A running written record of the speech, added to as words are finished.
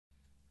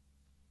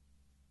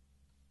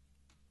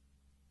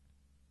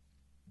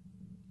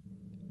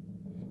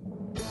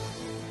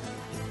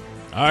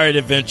All right,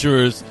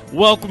 adventurers,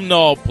 welcome to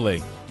All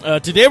Play.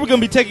 Today we're going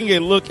to be taking a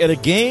look at a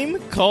game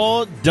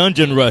called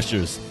Dungeon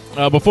Rushers.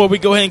 Before we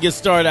go ahead and get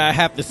started, I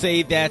have to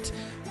say that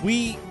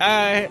we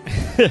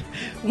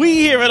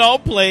here at All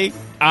Play,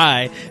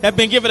 I have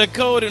been given a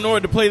code in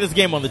order to play this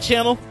game on the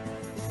channel.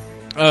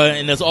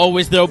 And as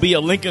always, there will be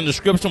a link in the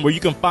description where you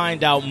can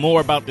find out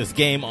more about this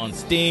game on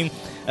Steam,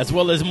 as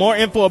well as more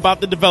info about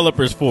the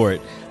developers for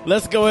it.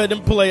 Let's go ahead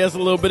and play us a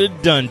little bit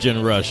of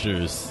Dungeon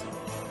Rushers.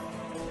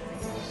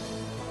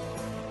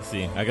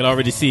 See, I can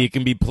already see it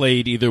can be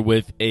played either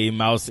with a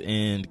mouse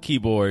and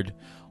keyboard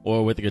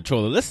or with a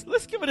controller. Let's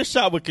give it a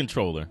shot with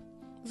controller.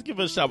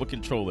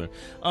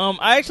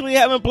 I actually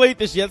haven't played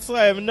this yet, so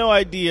I have no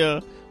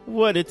idea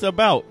what it's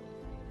about.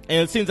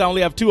 And it seems I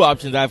only have two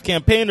options. I have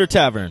campaign or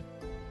tavern.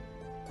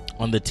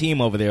 On the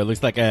team over there, it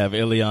looks like I have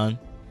Ilion.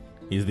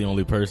 He's the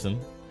only person.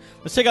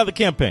 Let's check out the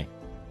campaign.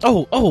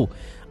 Oh,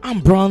 I'm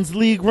Bronze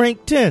League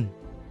rank 10.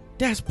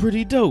 That's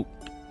pretty dope.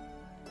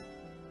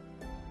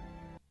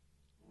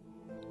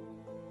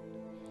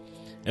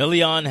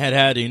 Ilion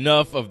had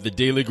enough of the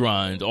daily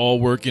grind, all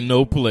work and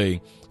no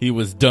play. He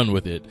was done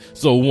with it.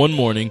 So one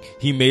morning,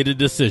 he made a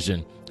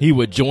decision. He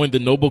would join the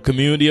noble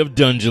community of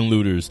dungeon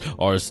looters.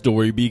 Our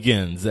story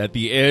begins at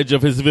the edge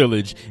of his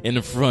village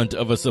in front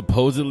of a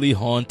supposedly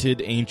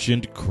haunted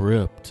ancient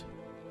crypt.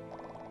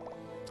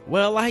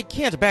 Well, I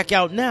can't back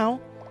out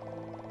now.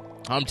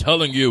 I'm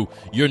telling you,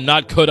 you're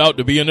not cut out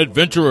to be an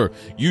adventurer.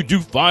 You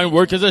do fine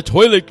work as a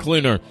toilet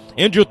cleaner,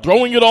 and you're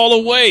throwing it all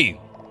away.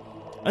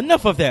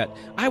 Enough of that.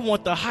 I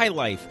want the high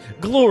life,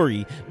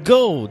 glory,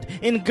 gold,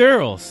 and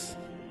girls.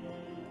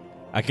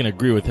 I can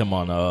agree with him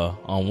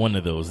on one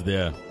of those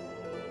there.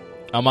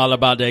 I'm all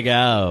about the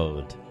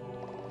gold.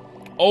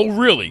 Oh,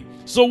 really?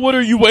 So what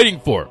are you waiting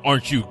for?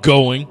 Aren't you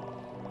going?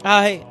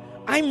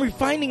 I'm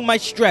refining my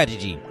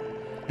strategy.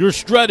 Your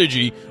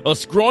strategy? A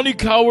scrawny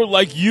coward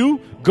like you?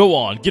 Go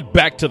on, get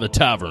back to the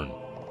tavern.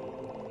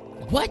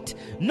 What?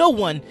 No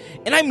one,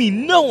 and I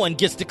mean no one,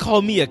 gets to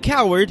call me a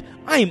coward.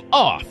 I'm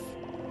off.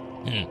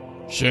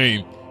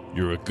 Shame.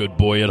 You're a good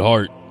boy at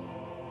heart.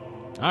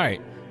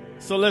 Alright,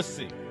 so let's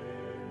see.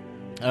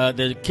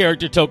 The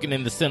character token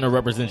in the center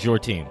represents your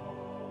team.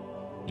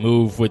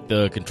 Move with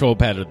the control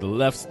pad of the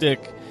left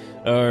stick,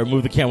 or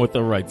move the camera with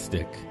the right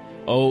stick.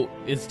 Oh,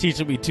 it's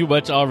teaching me too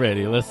much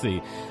already. Let's see.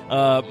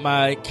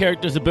 My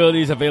character's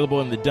abilities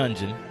available in the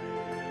dungeon.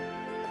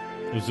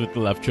 Moves with the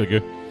left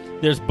trigger.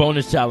 There's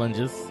bonus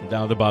challenges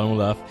down at the bottom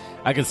left.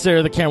 I can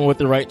steer the camera with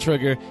the right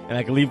trigger, and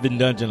I can leave the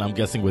dungeon, I'm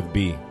guessing, with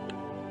B.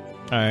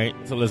 Alright,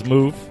 so let's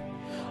move.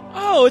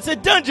 Oh, it's a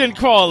dungeon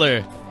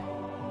crawler.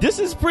 This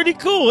is pretty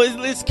cool.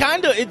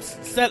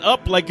 It's set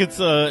up like it's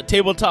a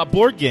tabletop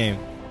board game.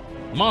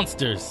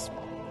 Monsters.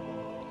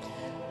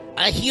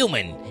 A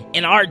human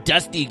in our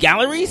dusty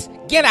galleries?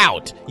 Get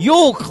out.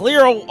 You'll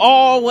clear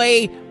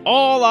away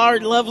all our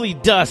lovely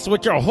dust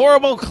with your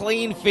horrible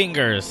clean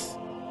fingers.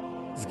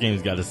 This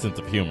game's got a sense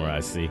of humor, I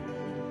see.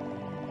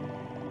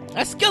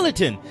 A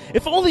skeleton.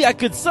 If only I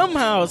could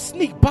somehow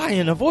sneak by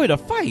and avoid a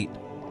fight.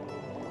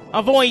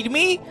 Avoid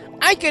me?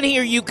 I can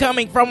hear you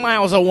coming from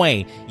miles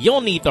away.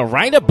 You'll need the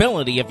right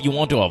ability if you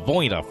want to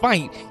avoid a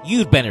fight.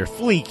 You'd better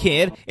flee,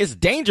 kid. It's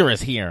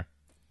dangerous here.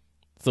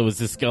 So is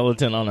this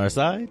skeleton on our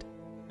side?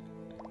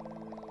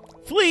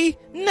 Flee?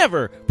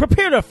 Never.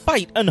 Prepare to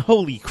fight,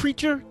 unholy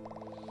creature.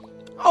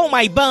 Oh,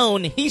 my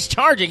bone. He's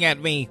charging at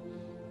me.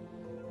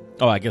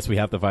 Oh, I guess we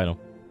have to fight him.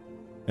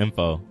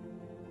 Info.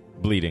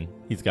 Bleeding.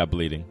 He's got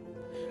bleeding.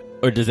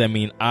 Or does that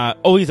mean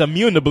he's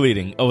immune to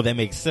bleeding. Oh, that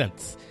makes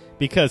sense.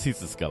 Because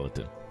he's a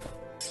skeleton.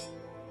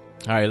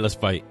 Alright, let's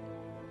fight.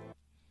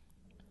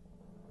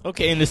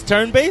 Okay, and it's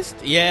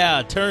turn-based?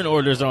 Yeah, turn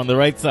orders are on the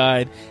right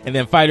side. And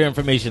then fighter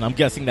information. I'm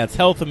guessing that's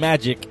health,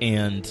 magic,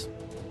 and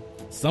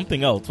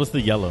something else. What's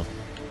the yellow?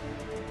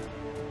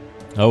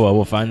 Oh, well,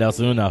 we'll find out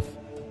soon enough.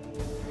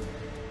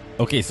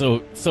 Okay,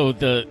 so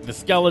the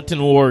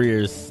skeleton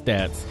warrior's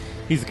stats.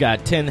 He's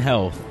got 10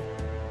 health.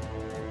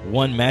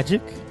 1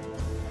 magic.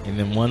 And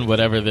then 1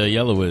 whatever the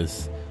yellow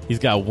is. He's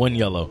got 1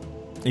 yellow.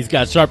 He's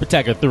got sharp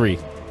attack of 3.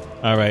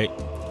 All right.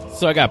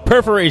 So I got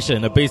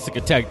perforation, a basic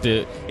attack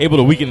able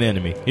to weaken the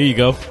enemy. Here you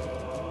go.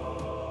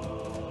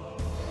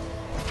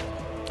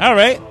 All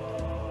right.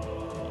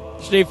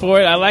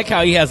 Straightforward. I like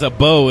how he has a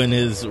bow in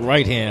his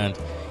right hand,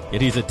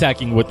 and he's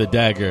attacking with the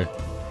dagger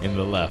in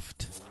the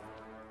left.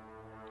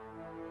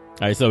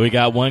 All right, so we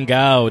got 1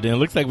 gold, and it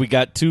looks like we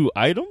got 2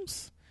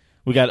 items.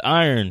 We got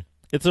iron.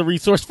 It's a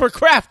resource for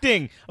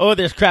crafting. Oh,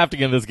 there's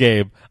crafting in this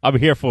game. I'm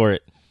here for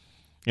it.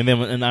 And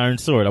then an iron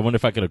sword. I wonder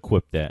if I could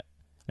equip that.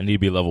 I need to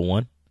be level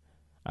 1.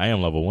 I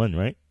am level 1,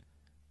 right?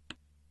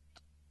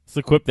 Let's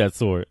equip that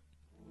sword.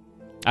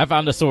 I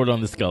found a sword on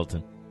the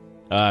skeleton.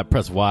 I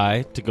press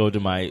Y to go to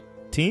my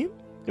team,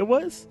 it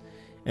was.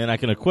 And I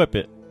can equip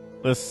it.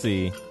 Let's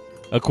see.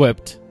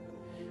 Equipped.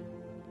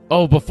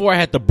 Oh, before I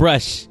had to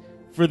brush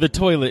for the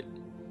toilet.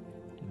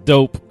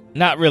 Dope.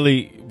 Not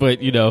really,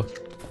 but you know.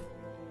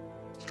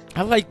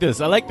 I like this.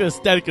 I like the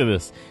aesthetic of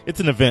this. It's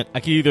an event. I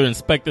can either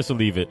inspect this or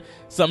leave it.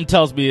 Something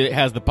tells me it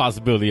has the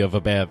possibility of a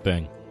bad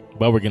thing.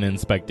 but we're going to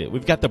inspect it.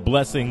 We've got the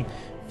Blessing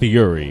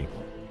Fury.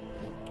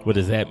 What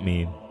does that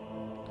mean?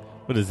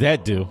 What does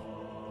that do?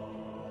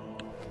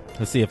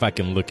 Let's see if I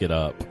can look it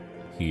up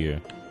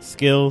here.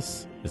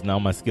 Skills is now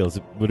my skills.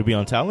 Would it be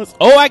on talents?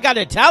 Oh, I got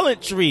a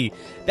talent tree.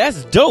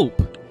 That's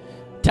dope.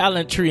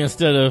 Talent tree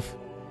instead of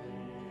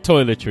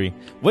toiletry.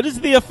 What does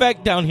the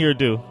effect down here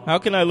do? How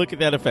can I look at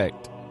that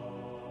effect?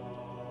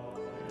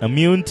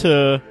 Immune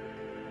to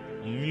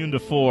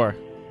 4.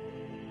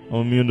 I'm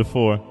immune to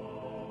 4.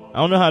 I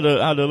don't know how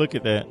to look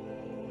at that.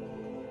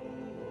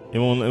 It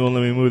won't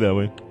let me move that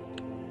way.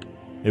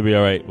 It'll be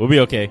all right. We'll be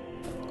okay.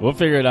 We'll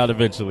figure it out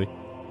eventually.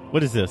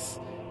 What is this?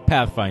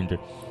 Pathfinder.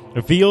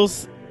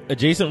 Reveals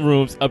adjacent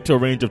rooms up to a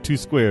range of 2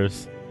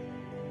 squares.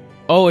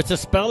 Oh, it's a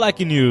spell I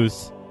can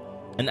use.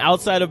 An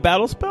outside of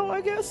battle spell,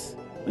 I guess?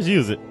 Let's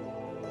use it.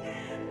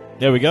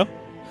 There we go.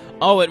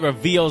 Oh, it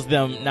reveals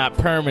them not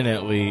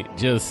permanently,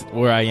 just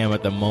where I am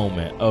at the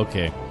moment.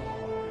 Okay.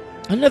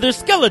 Another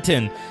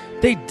skeleton.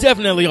 They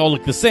definitely all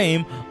look the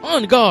same.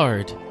 On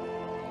guard.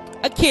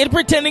 A kid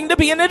pretending to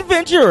be an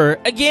adventurer.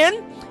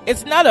 Again?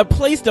 It's not a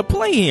place to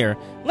play here.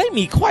 Let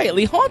me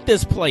quietly haunt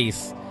this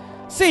place.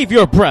 Save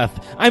your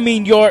breath. I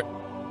mean your...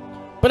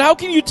 But how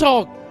can you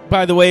talk,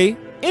 by the way?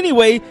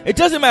 Anyway, it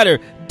doesn't matter.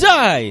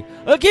 Die.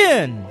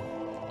 Again.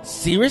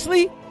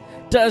 Seriously?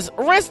 Does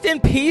rest in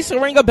peace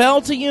ring a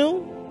bell to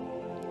you?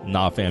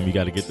 Nah, fam, you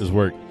gotta get this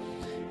work.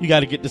 You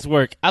gotta get this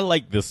work. I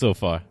like this so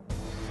far.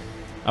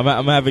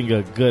 I'm having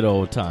a good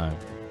old time.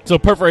 So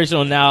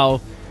perforation now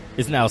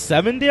is now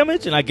 7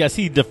 damage, and I guess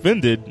he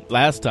defended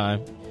last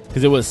time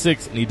because it was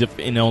 6 and he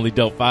only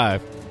dealt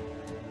 5.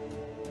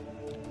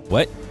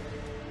 What?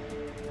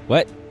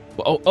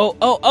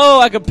 Oh!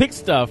 I can pick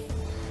stuff.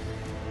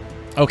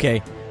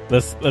 Okay,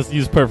 let's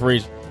use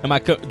perforation.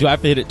 Do I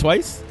have to hit it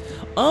twice?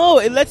 Oh,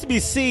 it lets me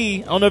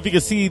see. I don't know if you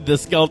can see the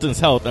skeleton's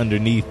health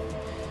underneath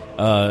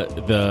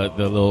the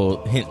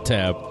little hint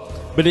tab,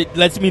 but it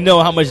lets me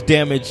know how much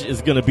damage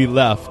is going to be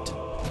left.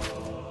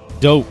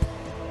 Dope.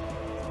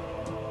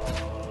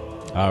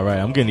 All right,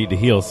 I'm going to need to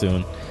heal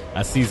soon.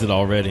 I sees it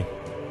already.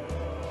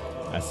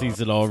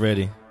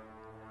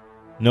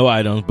 No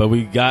items, but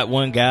we got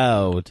 1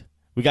 gold.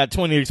 We got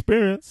 20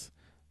 experience.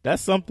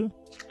 That's something.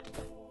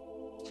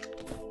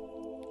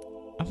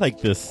 I like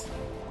this.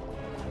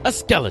 A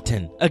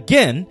skeleton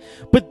again,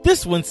 but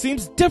this one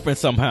seems different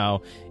somehow.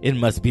 It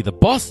must be the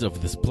boss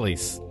of this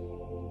place.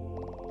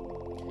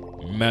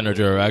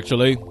 Manager,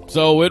 actually.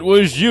 So it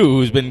was you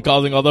who's been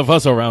causing all the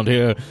fuss around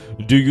here.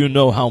 Do you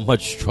know how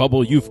much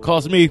trouble you've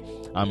caused me?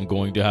 I'm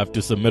going to have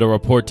to submit a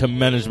report to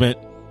management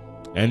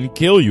and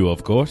kill you,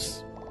 of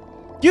course.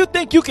 You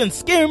think you can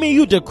scare me,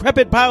 you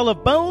decrepit pile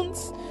of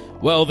bones?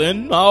 Well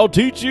then, I'll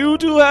teach you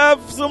to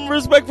have some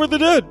respect for the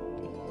dead.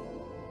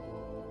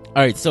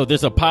 Alright, so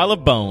there's a pile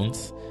of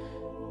bones.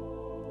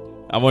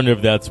 I wonder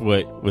if that's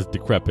what was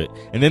decrepit.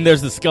 And then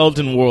there's the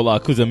skeleton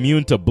warlock who's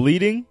immune to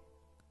bleeding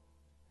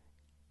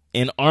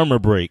and armor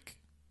break.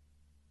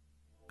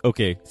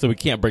 Okay, so we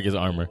can't break his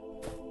armor.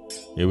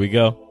 Here we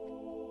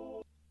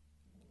go.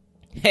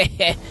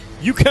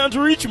 You can't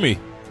reach me.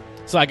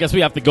 So I guess we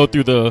have to go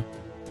through the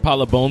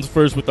pile of bones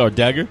first with our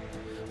dagger.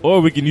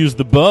 Or we can use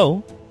the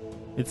bow,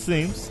 it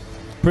seems.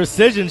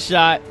 Precision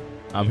shot.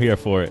 I'm here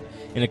for it.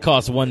 And it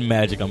costs 1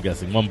 magic, I'm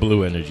guessing. 1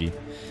 blue energy.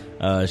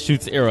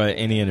 Shoots arrow at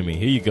any enemy.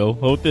 Here you go.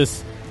 Hold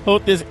this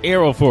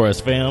arrow for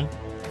us, fam.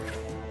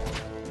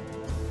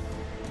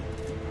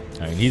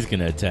 Alright, he's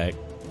gonna attack.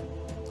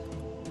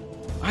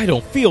 I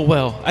don't feel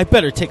well. I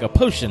better take a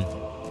potion.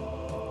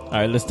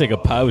 Alright, let's take a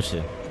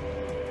potion.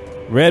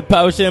 Red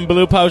potion,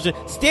 blue potion.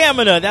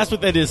 Stamina! That's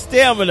what that is.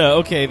 Stamina!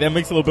 Okay, that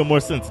makes a little bit more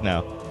sense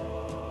now.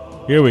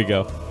 Here we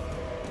go.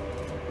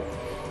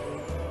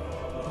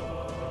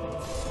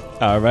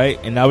 Alright,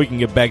 and now we can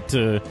get back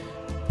to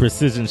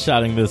precision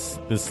shotting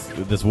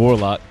this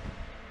warlock.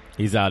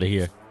 He's out of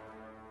here.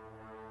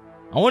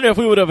 I wonder if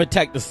we would have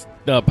attacked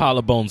the pile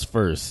of bones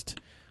first.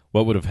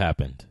 What would have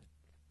happened?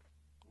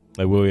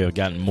 Like, would we have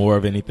gotten more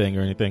of anything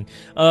or anything?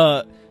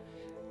 Do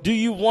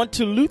you want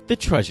to loot the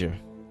treasure?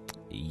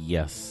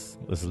 Yes.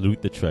 Let's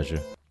loot the treasure.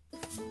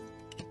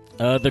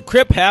 The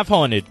crypt half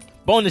haunted.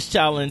 Bonus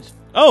challenge.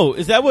 Oh,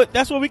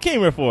 that's what we came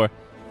here for?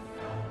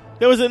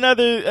 There was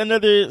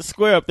another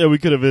square up there we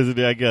could have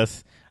visited, I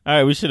guess. All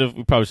right, we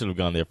probably should have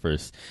gone there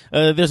first.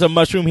 There's a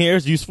mushroom here.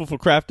 It's useful for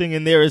crafting,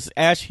 and there is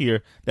ash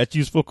here that's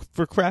useful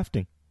for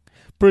crafting.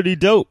 Pretty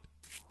dope.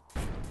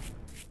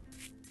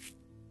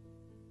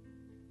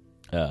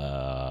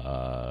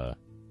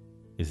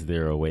 Is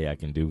there a way I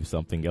can do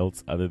something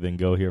else other than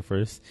go here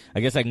first? I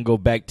guess I can go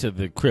back to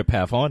the crypt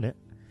half haunted.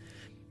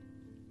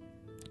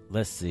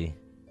 Let's see.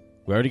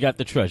 We already got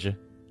the treasure.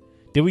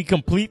 Did we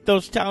complete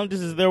those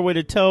challenges? Is there a way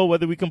to tell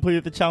whether we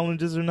completed the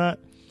challenges or not?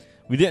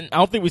 We didn't. I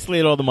don't think we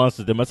slayed all the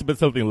monsters. There must have been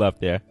something left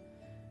there.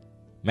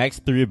 Max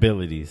 3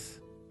 abilities.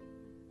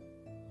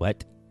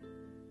 What?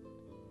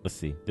 Let's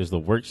see. There's the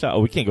workshop. Oh,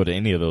 we can't go to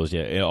any of those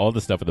yet. All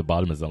the stuff at the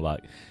bottom is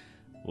unlocked.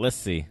 Let's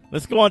see.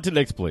 Let's go on to the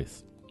next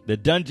place. The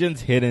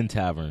Dungeon's Hidden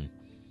Tavern.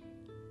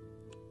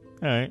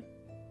 All right.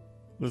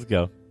 Let's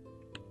go.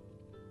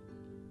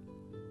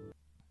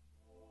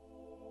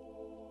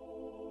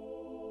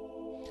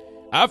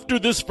 After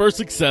this first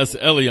success,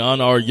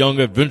 Elion, our young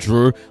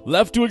adventurer,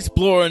 left to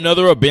explore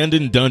another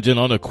abandoned dungeon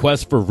on a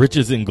quest for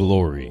riches and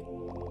glory.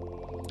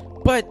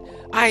 But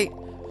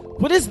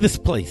what is this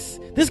place?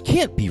 This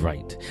can't be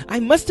right. I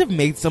must have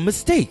made some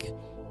mistake.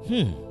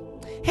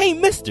 Hey,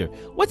 mister,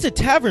 what's a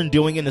tavern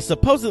doing in a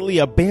supposedly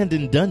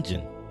abandoned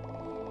dungeon?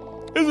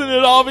 Isn't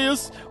it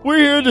obvious? We're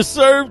here to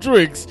serve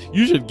drinks.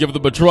 You should give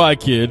them a try,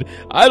 kid.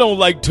 I don't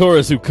like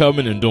tourists who come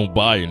in and don't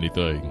buy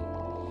anything.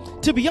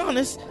 To be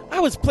honest, I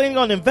was planning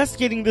on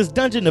investigating this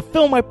dungeon to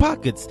fill my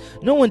pockets.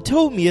 No one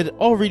told me it had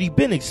already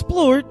been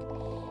explored.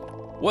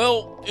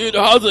 Well, it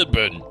hasn't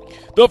been.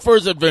 The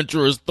first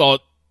adventurers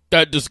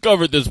that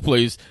discovered this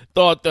place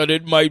thought that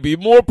it might be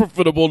more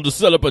profitable to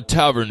set up a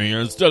tavern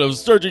here instead of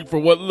searching for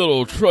what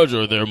little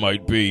treasure there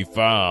might be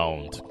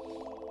found.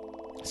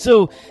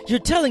 So, you're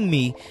telling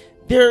me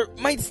there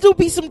might still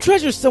be some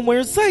treasure somewhere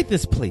inside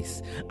this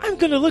place. I'm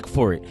gonna look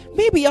for it.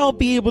 Maybe I'll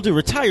be able to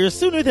retire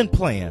sooner than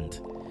planned.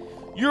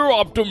 You're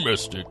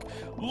optimistic.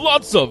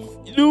 Lots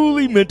of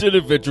newly minted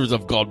adventurers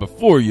have gone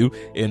before you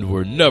and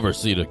were never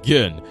seen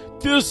again.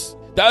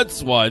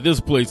 That's why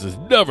this place is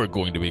never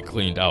going to be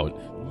cleaned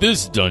out.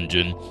 This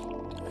dungeon,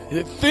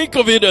 think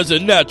of it as a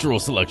natural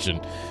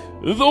selection.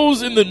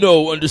 Those in the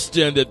know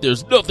understand that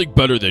there's nothing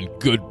better than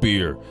good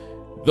beer.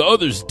 The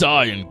others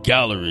die in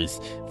galleries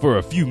for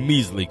a few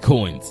measly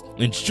coins.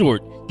 In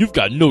short, you've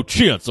got no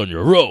chance on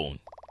your own.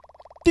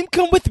 Then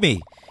come with me.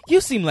 You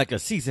seem like a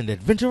seasoned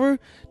adventurer.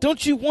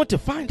 Don't you want to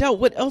find out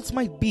what else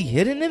might be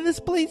hidden in this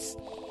place?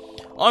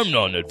 I'm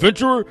not an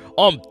adventurer.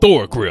 I'm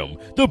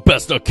Thorgrim, the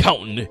best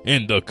accountant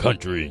in the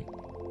country.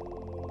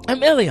 I'm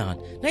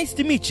Elion. Nice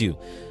to meet you.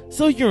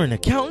 So you're an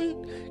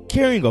accountant,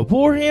 carrying a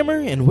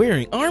warhammer and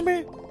wearing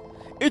armor?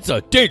 It's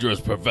a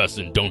dangerous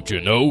profession, don't you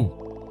know?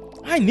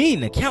 I need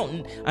an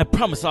accountant. I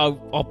promise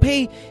I'll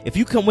pay if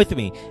you come with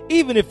me,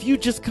 even if you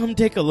just come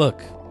take a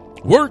look.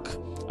 Work?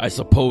 I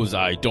suppose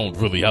I don't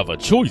really have a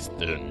choice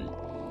then.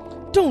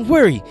 Don't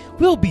worry,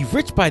 we'll be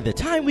rich by the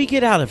time we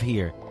get out of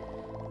here.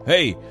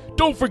 Hey,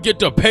 don't forget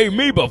to pay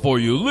me before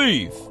you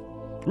leave.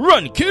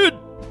 Run, kid!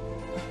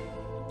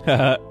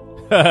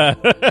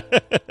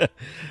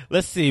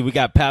 Let's see, we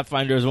got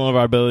Pathfinder as one of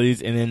our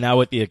abilities, and then now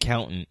with the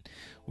accountant,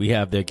 we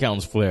have the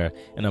accountant's flair.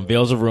 And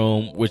unveils a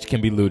room which can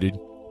be looted,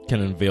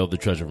 can unveil the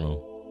treasure room.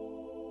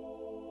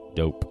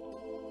 Dope.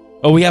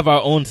 Oh, we have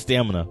our own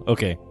stamina.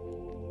 Okay.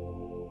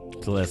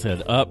 So let's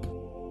head up.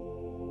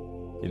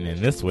 And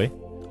then this way.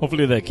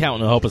 Hopefully the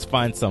accountant will help us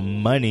find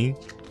some money.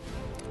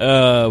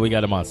 We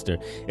got a monster.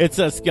 It's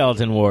a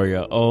skeleton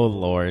warrior. Oh,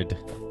 Lord.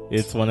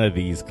 It's one of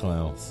these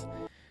clowns.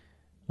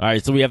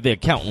 Alright, so we have the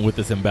accountant with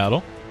us in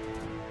battle.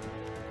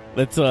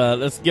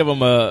 Let's give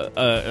him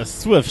a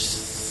swift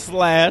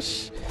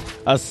slash.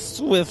 A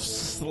swift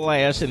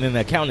slash. And then the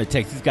accountant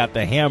attacks. He's got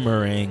the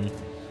hammering.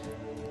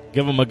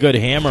 Give him a good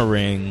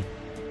hammering.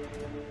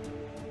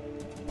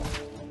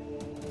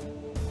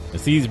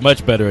 See, he's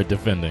much better at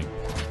defending.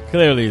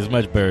 Clearly, he's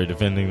much better at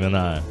defending than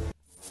I.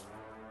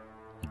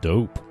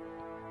 Dope.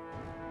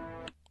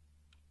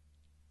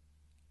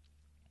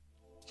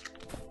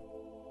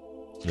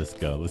 Let's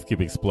go. Let's keep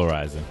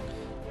explorizing.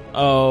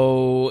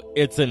 Oh,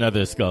 it's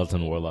another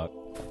skeleton warlock.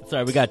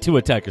 Sorry, we got two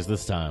attackers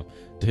this time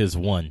to his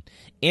one.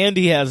 And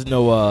he has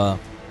no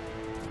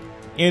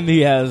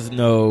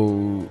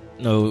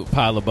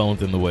pile of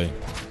bones in the way.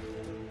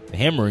 The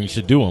hammering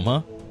should do him,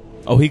 huh?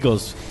 Oh,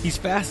 he's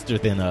faster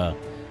than our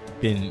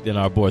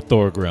boy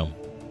Thorgrim.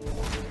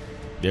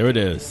 There it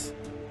is.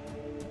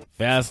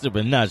 Faster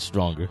but not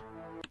stronger.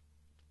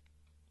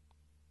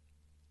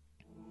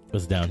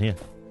 What's down here?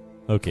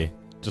 Okay.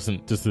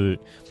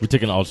 We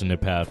took an alternate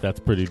path.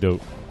 That's pretty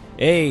dope.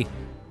 Hey.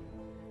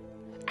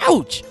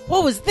 Ouch!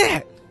 What was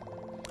that?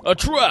 A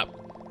trap!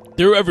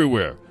 They're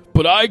everywhere.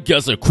 But I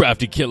guess a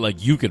crafty kid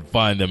like you can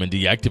find them and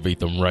deactivate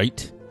them,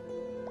 right?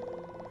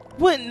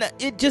 Wouldn't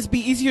it just be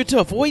easier to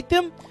avoid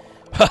them?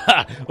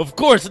 Haha, of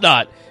course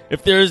not.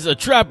 If there's a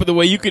trap in the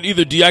way, you can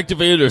either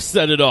deactivate it or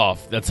set it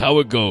off. That's how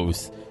it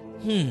goes.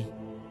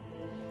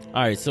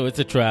 Alright, so it's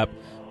a trap.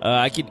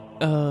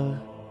 Let's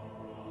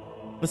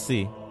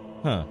see.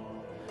 Huh.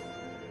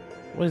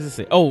 What does it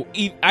say? Oh,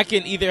 I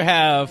can either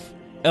have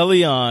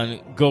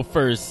Elion go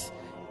first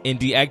and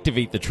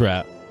deactivate the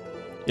trap.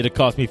 It'll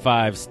cost me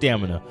 5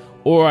 stamina.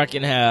 Or I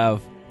can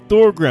have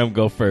Thorgrim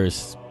go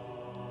first.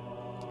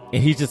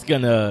 And he's just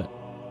gonna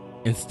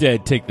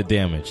instead take the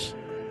damage.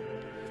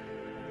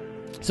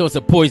 So it's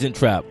a poison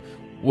trap.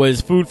 What is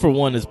food for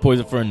one is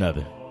poison for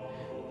another.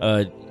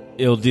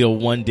 It'll deal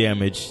 1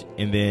 damage,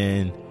 and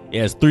then it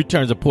has 3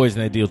 turns of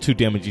poison that deal 2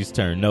 damage each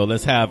turn. No,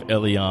 let's have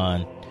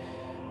Elion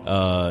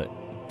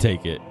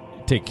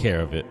take care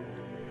of it.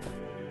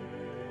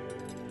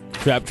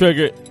 Trap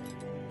triggered.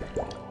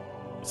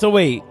 So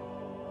wait,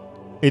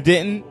 it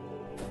didn't?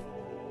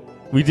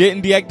 We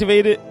didn't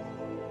deactivate it?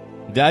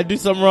 Did I do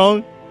something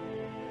wrong?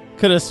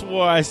 Could have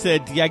swore I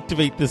said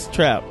deactivate this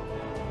trap.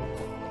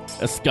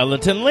 A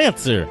skeleton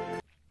lancer.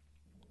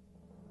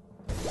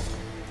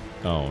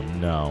 Oh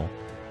no.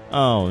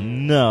 Oh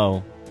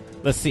no.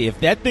 Let's see if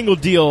that thing will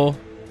deal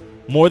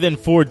more than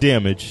 4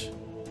 damage.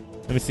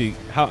 Let me see.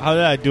 How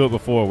did I do it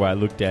before where I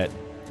looked at...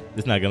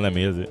 It's not going to let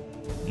me, is it?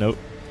 Nope.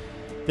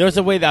 There was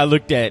a way that I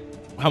looked at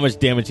how much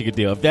damage he could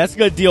deal. If that's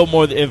going to deal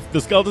more... If the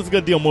skeleton's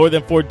going to deal more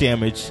than 4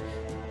 damage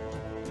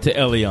to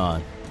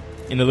Elion,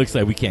 and it looks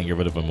like we can't get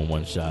rid of him in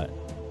one shot,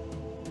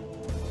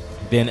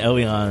 then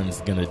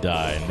Elion's going to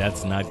die, and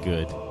that's not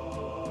good.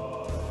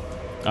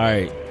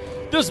 Alright.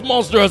 This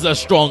monster has a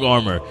strong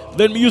armor.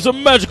 Let me use a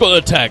magical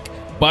attack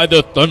by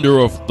the thunder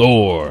of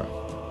Thor.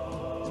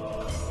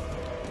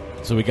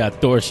 So we got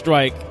Thor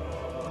Strike.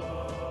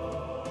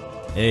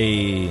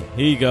 Hey, here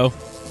you go.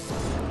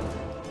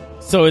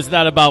 So it's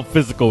not about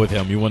physical with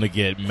him. You want to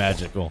get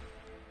magical.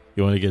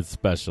 You want to get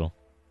special.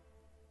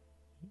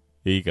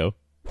 Here you go.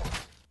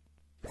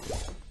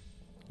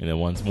 And then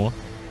once more.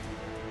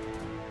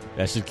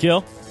 That should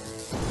kill.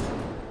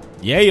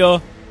 Yeah.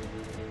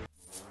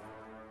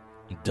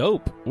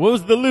 Dope. What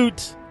was the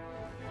loot?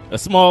 A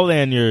small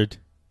lanyard.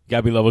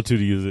 Gotta be level 2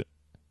 to use it.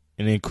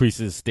 And it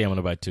increases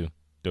stamina by 2.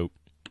 Dope.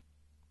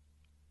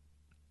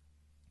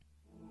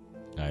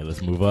 Alright,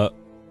 let's move up.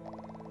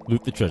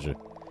 Loot the treasure.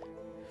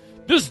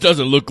 This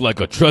doesn't look like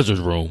a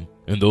treasure room,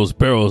 and those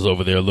barrels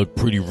over there look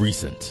pretty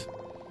recent.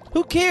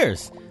 Who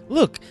cares?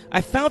 Look,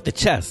 I found the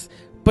chest,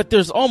 but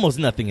there's almost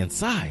nothing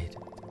inside.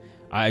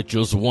 I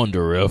just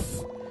wonder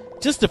if...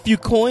 Just a few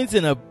coins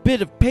and a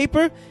bit of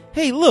paper?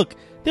 Hey, look,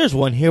 there's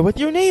one here with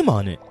your name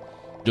on it.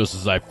 Just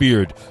as I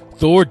feared.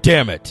 Thor,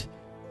 damn it.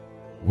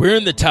 We're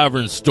in the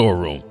tavern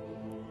storeroom,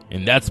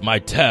 and that's my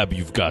tab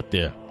you've got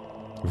there.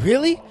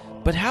 Really?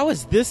 But how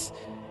is this...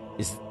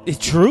 Is it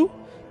true?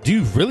 Do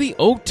you really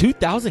owe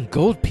 2,000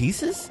 gold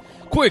pieces?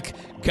 Quick,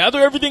 gather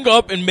everything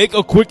up and make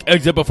a quick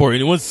exit before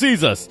anyone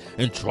sees us,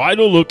 and try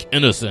to look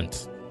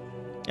innocent.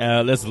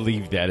 Let's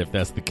leave that if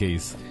that's the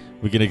case.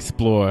 We can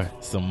explore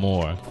some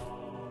more.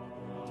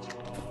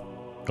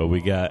 What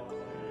we got?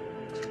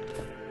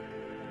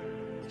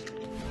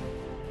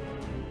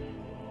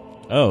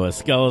 Oh, a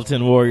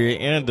skeleton warrior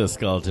and a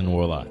skeleton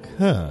warlock.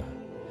 Huh.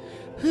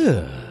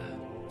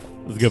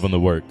 Let's give them the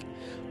work.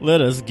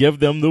 Let us give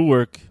them the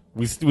work.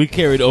 We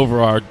carried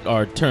over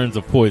our turns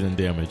of poison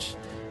damage.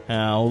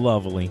 How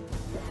lovely.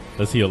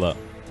 Let's heal up.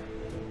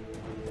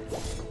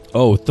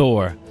 Oh,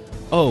 Thor.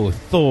 Oh,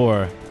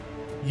 Thor.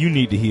 You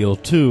need to heal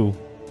too.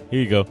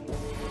 Here you go.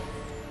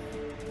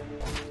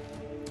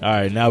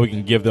 Alright, now we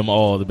can give them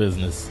all the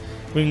business.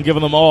 We can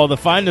give them all the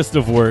finest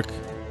of work.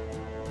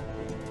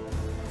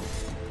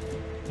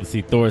 Let's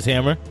see Thor's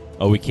hammer.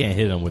 Oh, we can't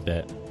hit him with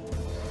that.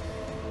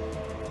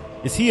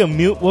 Is he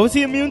immune? What was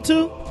he immune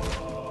to?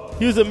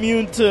 He was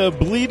immune to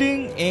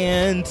bleeding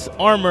and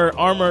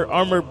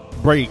armor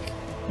break.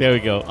 There we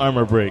go,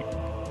 armor break.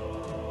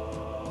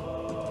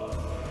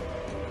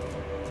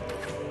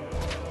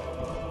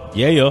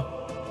 Yeah.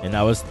 And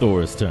now it's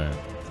Thor's turn.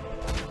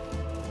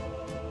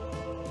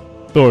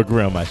 Thor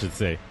Grimm, I should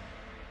say.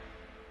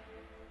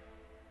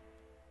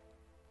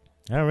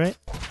 All right.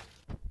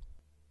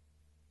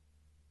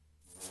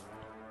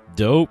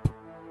 Dope.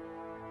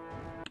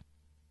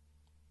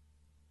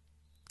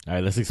 All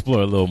right, let's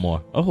explore a little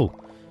more. Oh,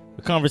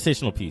 a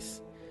conversational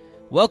piece.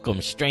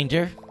 Welcome,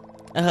 stranger.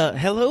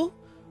 Hello?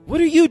 What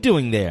are you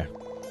doing there?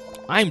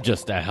 I'm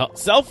just a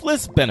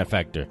selfless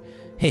benefactor.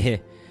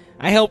 Hehe.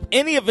 I help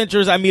any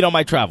adventurers I meet on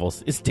my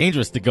travels. It's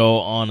dangerous to go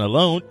on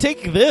alone.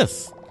 Take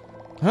this.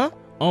 Huh?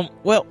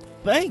 Well,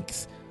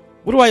 thanks.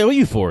 What do I owe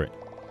you for it?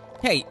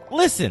 Hey,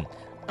 listen.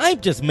 I'm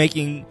just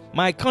making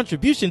my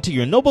contribution to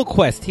your noble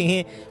quest.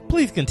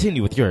 Please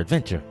continue with your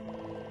adventure.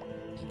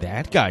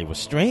 That guy was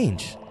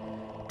strange.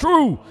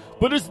 True,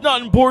 but it's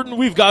not important.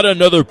 We've got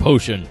another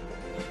potion.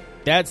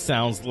 That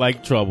sounds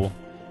like trouble.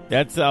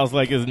 That sounds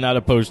like it's not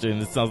a potion.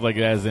 It sounds like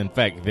it is, in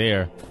fact,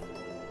 there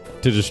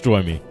to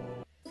destroy me.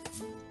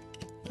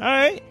 All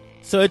right.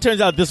 So it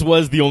turns out this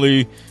was the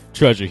only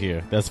treasure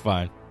here. That's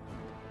fine.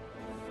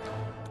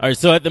 All right.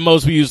 So at the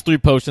most, we used 3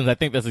 potions. I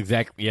think that's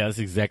exactly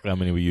how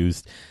many we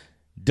used.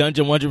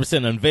 Dungeon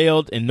 100%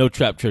 unveiled and no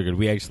trap triggered.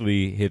 We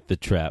actually hit the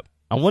trap.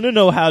 I want to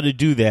know how to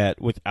do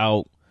that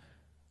without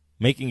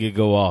making it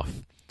go off.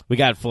 We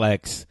got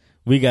flex.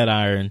 We got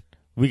iron.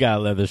 We got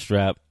a leather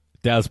strap.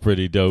 That's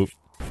pretty dope.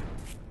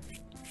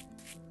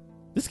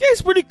 This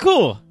game's pretty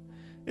cool.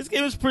 This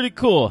game is pretty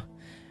cool.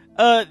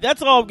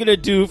 That's all I'm going to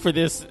do for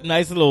this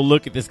nice little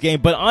look at this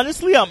game. But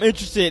honestly, I'm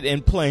interested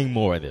in playing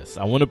more of this.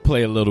 I want to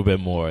play a little bit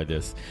more of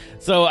this.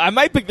 So I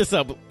might pick this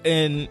up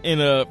in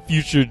a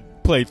future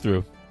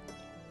playthrough.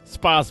 It's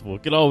possible.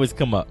 It could always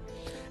come up.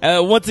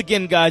 Once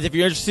again, guys, if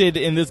you're interested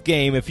in this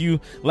game, if you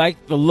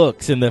like the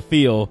looks and the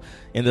feel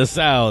and the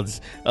sounds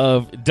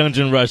of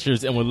Dungeon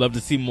Rushers and would love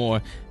to see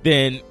more,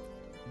 then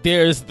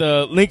there's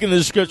the link in the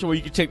description where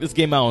you can check this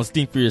game out on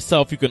Steam for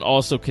yourself. You can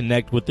also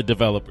connect with the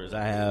developers.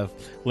 I have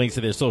links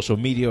to their social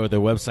media or their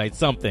website,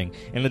 something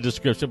in the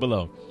description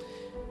below.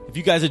 If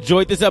you guys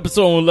enjoyed this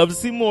episode and would love to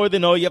see more,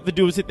 then all you have to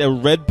do is hit that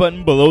red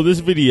button below this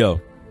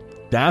video.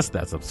 That's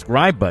that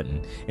subscribe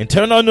button. And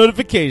turn on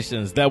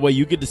notifications. That way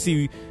you get to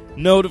see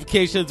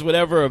notifications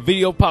whenever a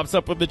video pops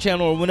up on the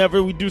channel or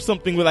whenever we do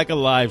something with like a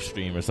live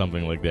stream or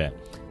something like that.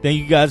 Thank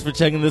you guys for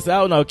checking this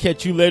out, and I'll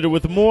catch you later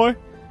with more.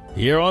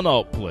 here on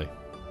Alt Play.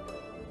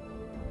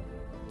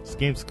 This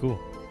game's cool.